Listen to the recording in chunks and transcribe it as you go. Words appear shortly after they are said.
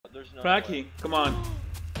There's no Pachy, come on.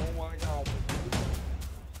 Oh my god.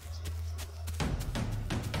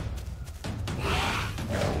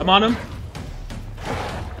 I'm on him.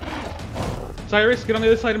 Cyrus, get on the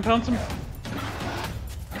other side and pounce him.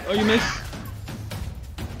 Oh, you missed.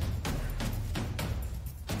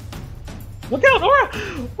 Look out, Aura!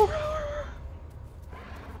 Aura!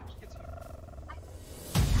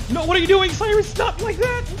 No, what are you doing, Cyrus? Stop like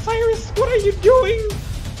that! Cyrus, what are you doing?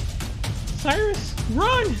 Cyrus,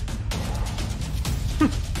 run!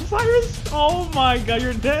 Cyrus! Oh my god,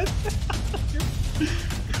 you're dead!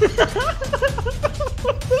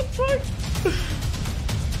 What the fuck?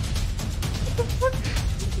 What the fuck?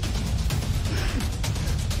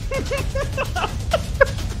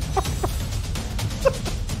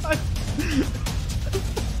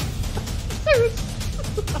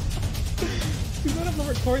 You gotta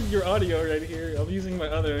record your audio right here. I'm using my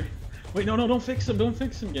other. Wait, no, don't fix him. Don't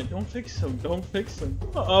fix him yet. Don't fix him. Don't fix him.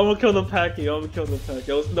 Oh, I'm gonna kill the Pachy. I'm gonna kill the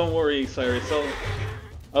Pachy. Don't worry, Cyrus.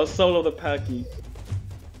 I'll solo the Pachy.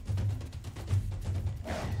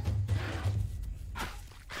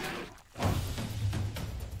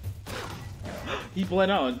 He bled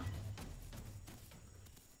out.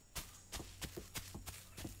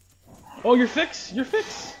 Oh, you're fixed. You're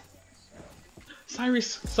fixed.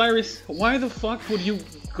 Cyrus, why the fuck would you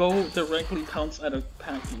go directly pounce at a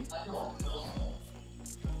Pachy?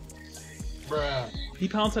 Bruh. He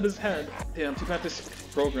pounced at his head. Damn, too bad this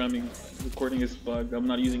programming recording is bugged. I'm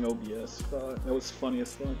not using OBS. Fuck, that was funny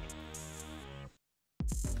as fuck.